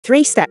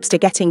3 steps to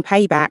getting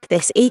payback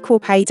this equal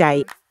pay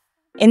day.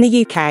 In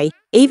the UK,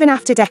 even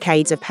after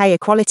decades of pay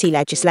equality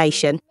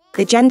legislation,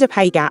 the gender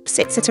pay gap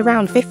sits at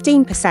around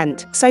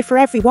 15%, so for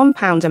every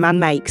 £1 a man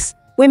makes,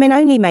 women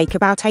only make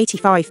about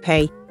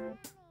 85p.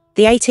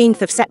 The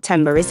 18th of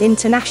September is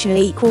International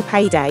Equal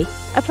Pay Day,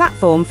 a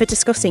platform for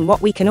discussing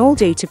what we can all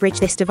do to bridge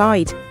this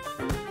divide.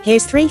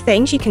 Here's 3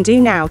 things you can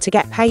do now to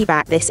get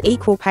payback this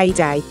equal pay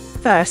day.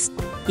 First,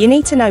 you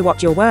need to know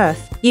what you're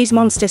worth. Use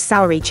Monster's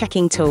salary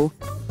checking tool.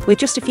 With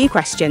just a few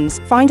questions,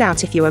 find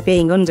out if you are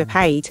being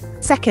underpaid.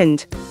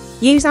 Second,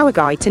 use our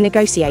guide to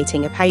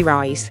negotiating a pay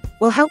rise.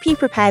 We'll help you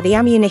prepare the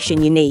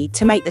ammunition you need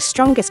to make the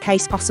strongest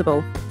case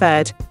possible.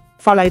 Third,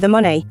 follow the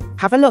money.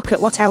 Have a look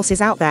at what else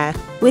is out there.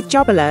 With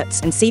job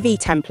alerts and CV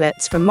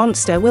templates from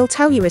Monster, we'll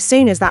tell you as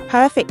soon as that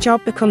perfect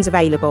job becomes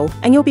available,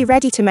 and you'll be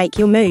ready to make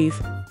your move.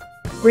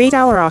 Read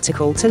our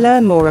article to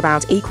learn more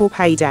about Equal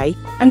Pay Day,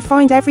 and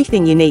find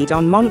everything you need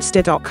on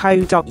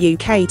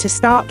monster.co.uk to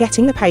start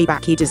getting the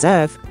payback you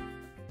deserve.